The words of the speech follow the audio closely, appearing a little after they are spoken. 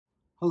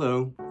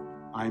Hello,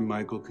 I'm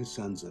Michael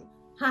Cosenza.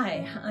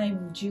 Hi,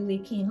 I'm Julie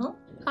Keenel.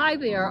 Hi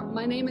there,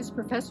 my name is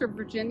Professor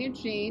Virginia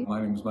Jean. My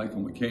name is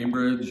Michael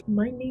McCambridge.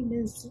 My name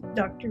is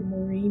Dr.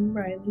 Maureen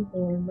Riley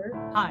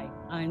Lorimer. Hi,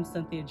 I'm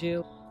Cynthia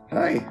Jew.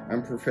 Hi,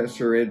 I'm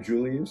Professor Ed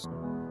Julius.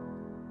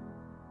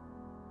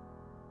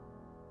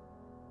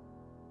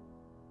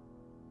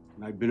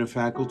 I've been a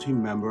faculty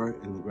member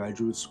in the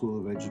Graduate School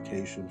of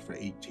Education for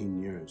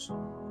 18 years.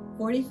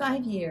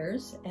 45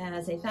 years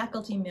as a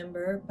faculty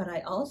member, but I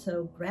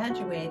also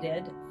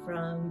graduated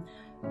from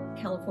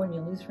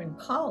California Lutheran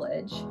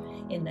College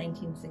in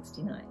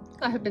 1969.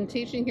 I have been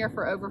teaching here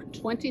for over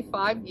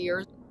 25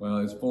 years. Well,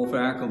 as full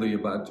faculty,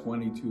 about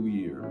 22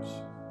 years.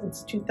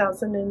 It's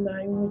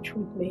 2009, which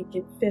would make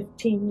it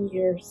 15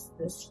 years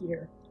this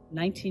year.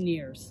 19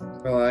 years.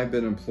 Well, I've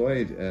been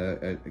employed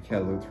at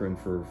Cal Lutheran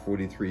for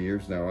 43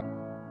 years now.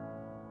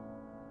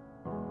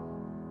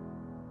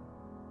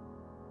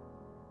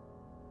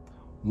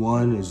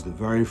 One is the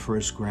very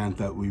first grant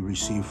that we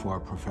received for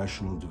our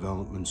professional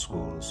development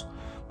schools.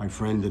 My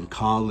friend and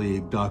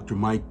colleague, Dr.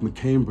 Mike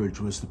McCambridge,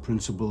 was the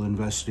principal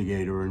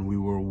investigator, and we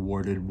were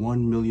awarded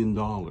 $1 million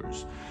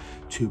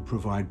to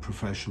provide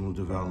professional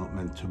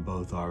development to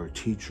both our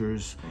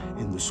teachers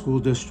in the school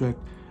district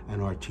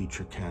and our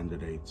teacher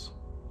candidates.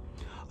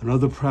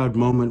 Another proud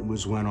moment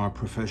was when our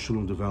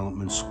professional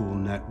development school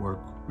network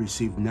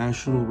received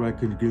national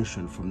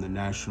recognition from the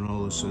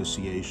National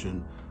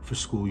Association for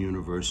School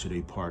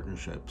University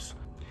Partnerships.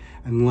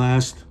 And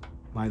last,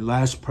 my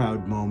last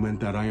proud moment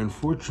that I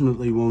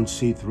unfortunately won't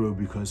see through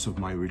because of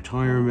my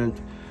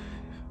retirement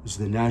is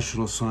the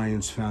National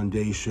Science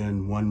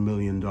Foundation $1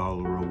 million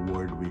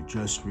award we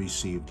just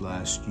received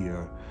last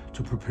year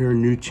to prepare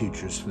new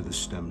teachers for the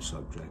STEM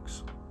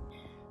subjects.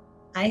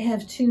 I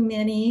have too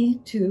many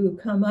to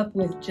come up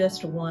with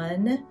just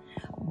one,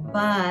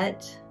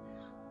 but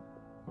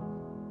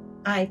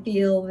I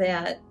feel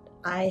that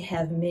I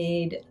have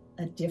made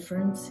a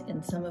difference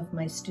in some of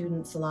my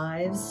students'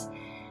 lives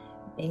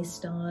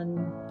based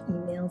on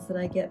emails that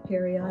I get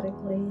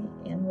periodically,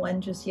 and one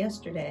just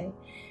yesterday.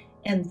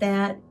 And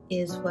that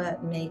is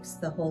what makes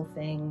the whole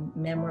thing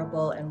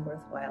memorable and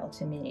worthwhile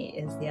to me,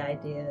 is the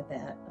idea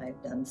that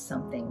I've done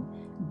something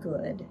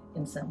good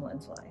in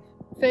someone's life.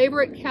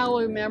 Favorite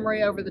CalU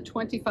memory over the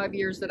 25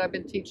 years that I've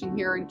been teaching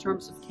here in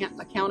terms of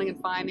accounting and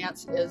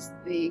finance is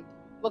the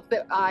book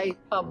that I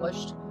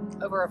published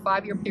over a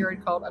 5-year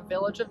period called A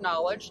Village of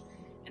Knowledge.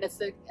 And it's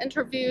the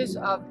interviews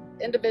of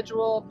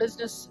individual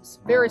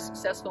very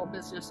successful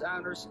business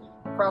owners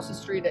across the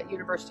street at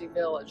University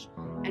Village.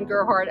 And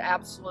Gerhard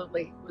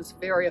absolutely was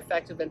very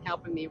effective in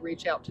helping me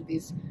reach out to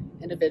these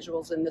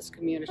individuals in this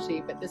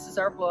community. But this is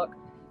our book.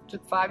 It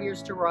took 5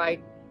 years to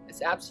write.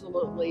 It's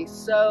absolutely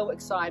so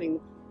exciting.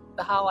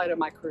 The highlight of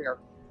my career.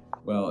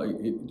 Well,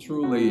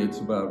 truly it's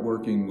about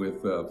working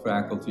with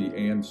faculty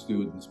and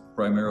students,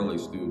 primarily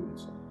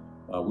students.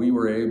 We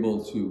were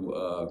able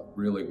to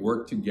really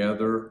work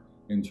together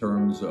in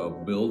terms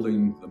of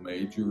building the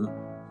major,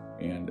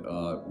 and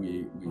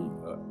we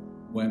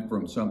went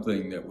from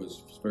something that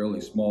was fairly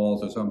small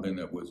to something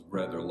that was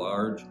rather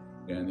large,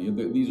 and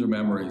these are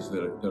memories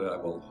that I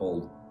will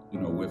hold,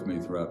 with me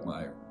throughout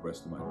my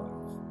rest of my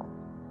life.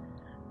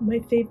 My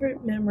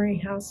favorite memory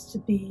has to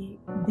be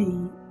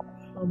the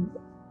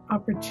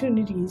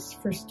opportunities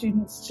for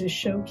students to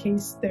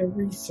showcase their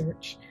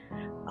research.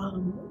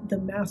 The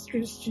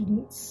master's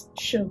students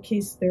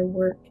showcase their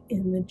work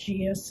in the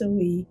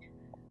GSOE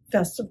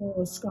Festival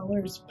of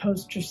Scholars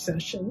poster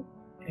session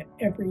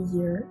every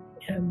year,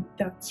 and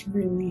that's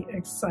really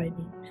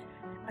exciting.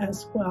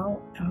 As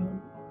well,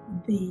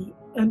 the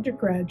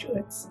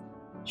undergraduates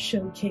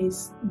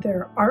showcase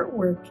their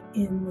artwork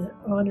in the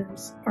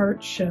Honors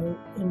Art Show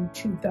in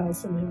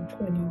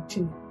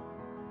 2022.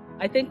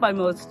 I think my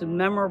most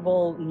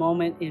memorable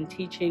moment in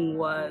teaching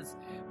was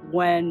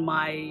when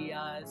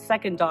my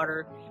second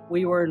daughter,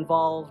 we were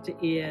involved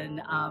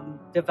in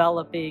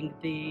developing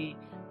the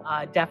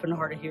deaf and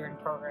hard of hearing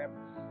program,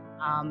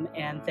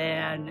 and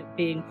then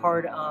being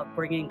part of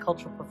bringing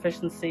cultural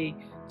proficiency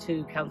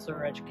to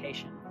counselor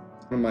education.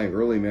 One of my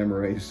early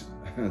memories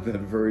that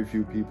very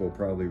few people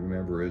probably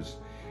remember is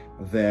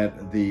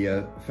that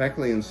the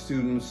faculty and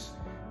students,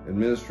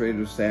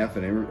 administrative staff,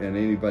 and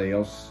anybody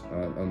else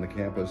on the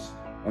campus,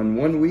 on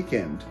one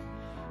weekend,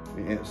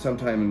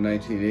 sometime in the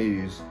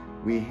 1980s,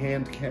 we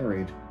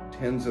hand-carried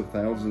tens of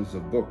thousands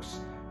of books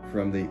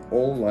from the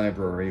old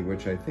library,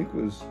 which I think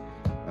was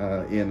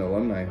in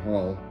Alumni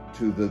Hall,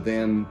 to the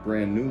then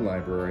brand new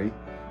library.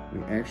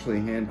 We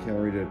actually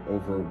hand-carried it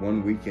over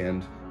one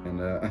weekend,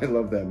 and I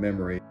love that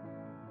memory.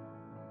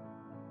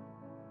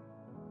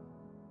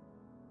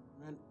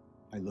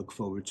 I look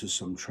forward to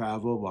some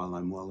travel while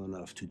I'm well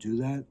enough to do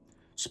that,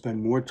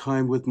 spend more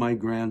time with my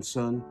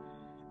grandson,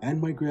 and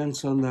my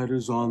grandson that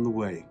is on the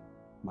way.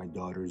 My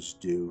daughter's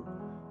due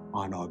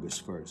on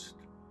August 1st.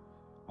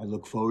 I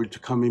look forward to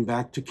coming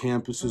back to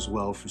campus as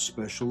well for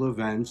special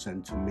events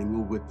and to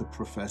mingle with the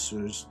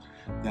professors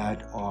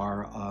that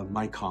are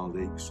my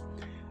colleagues.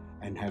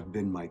 and have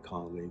been my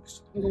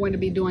colleagues. I'm going to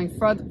be doing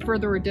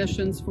further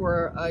editions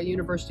for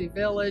University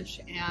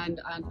Village and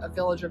a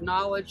Village of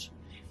Knowledge,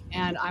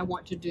 and I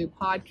want to do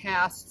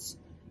podcasts.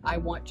 I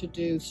want to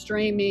do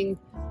streaming.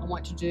 I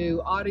want to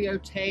do audio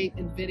tape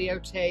and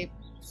videotape,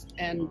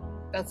 and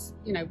that's,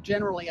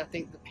 generally I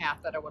think the path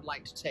that I would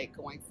like to take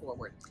going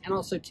forward, and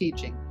also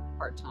teaching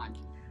part-time.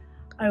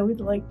 I would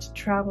like to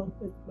travel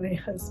with my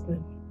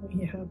husband.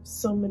 We have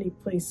so many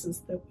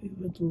places that we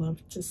would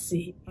love to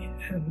see,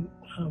 and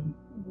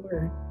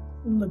we're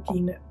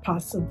looking at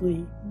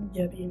possibly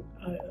getting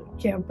a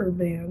camper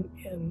van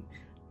and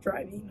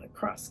driving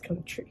across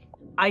country.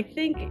 I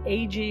think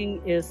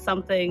aging is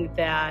something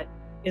that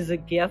is a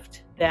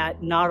gift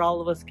that not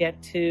all of us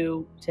get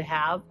to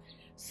have.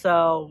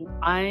 So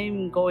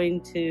I'm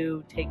going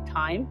to take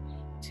time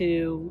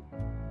to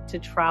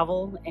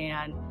travel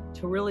and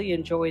to really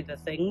enjoy the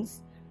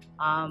things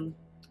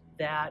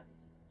that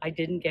I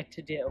didn't get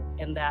to do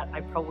and that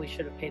I probably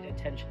should have paid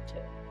attention to.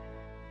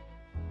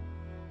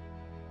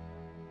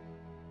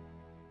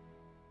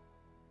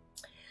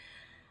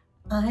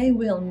 I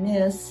will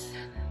miss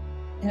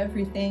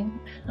everything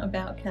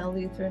about Cal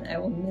Lutheran. I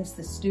will miss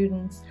the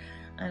students.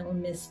 I will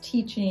miss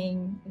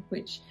teaching,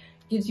 which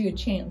gives you a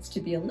chance to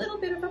be a little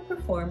bit of a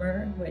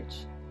performer,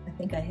 which I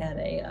think I had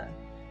a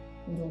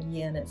little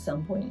yen at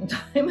some point in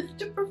time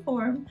to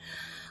perform.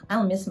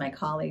 I'll miss my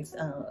colleagues.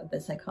 The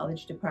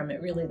psychology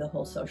department, really the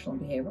whole social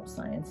and behavioral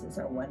sciences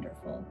are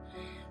wonderful.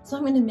 So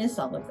I'm going to miss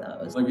all of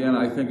those. Again,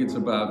 I think it's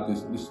about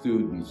the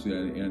students,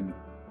 and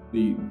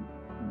the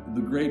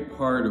great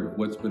part of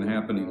what's been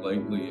happening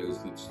lately is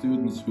that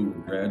students who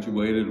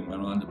graduated and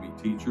went on to be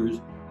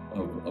teachers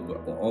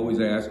of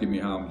always asking me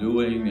how I'm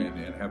doing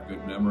and have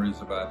good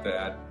memories about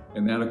that.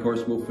 And that, of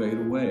course, will fade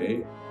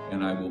away,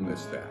 and I will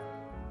miss that.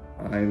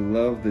 I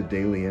love the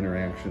daily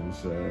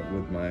interactions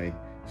with my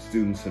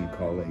students and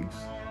colleagues,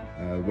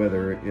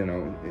 whether,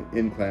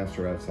 in class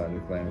or outside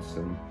of class,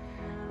 and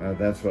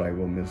that's what I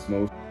will miss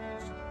most.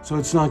 So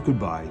it's not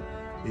goodbye.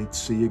 It's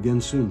see you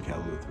again soon, Cal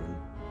Lutheran.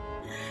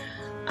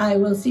 I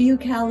will see you,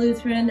 Cal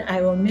Lutheran.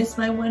 I will miss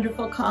my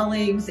wonderful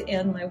colleagues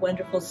and my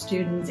wonderful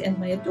students and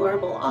my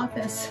adorable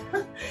office.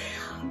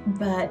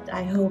 But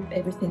I hope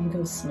everything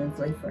goes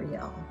smoothly for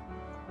y'all.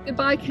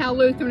 Goodbye, Cal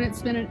Lutheran.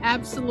 It's been an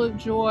absolute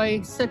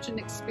joy, such an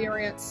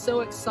experience,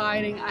 so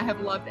exciting. I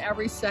have loved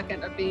every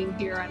second of being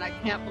here, and I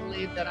can't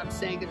believe that I'm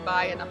saying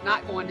goodbye, and I'm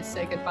not going to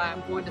say goodbye.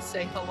 I'm going to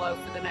say hello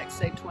for the next,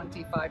 say,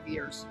 25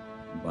 years.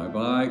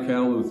 Bye-bye,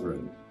 Cal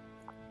Lutheran.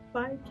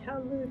 Bye,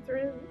 Cal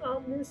Lutheran.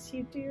 I'll miss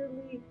you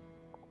dearly.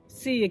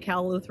 See you,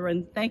 Cal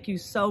Lutheran. Thank you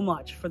so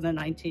much for the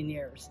 19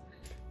 years.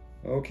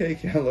 Okay,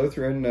 Cal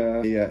Lutheran,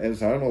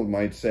 as Arnold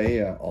might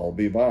say, I'll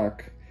be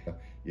back.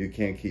 You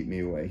can't keep me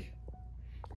away.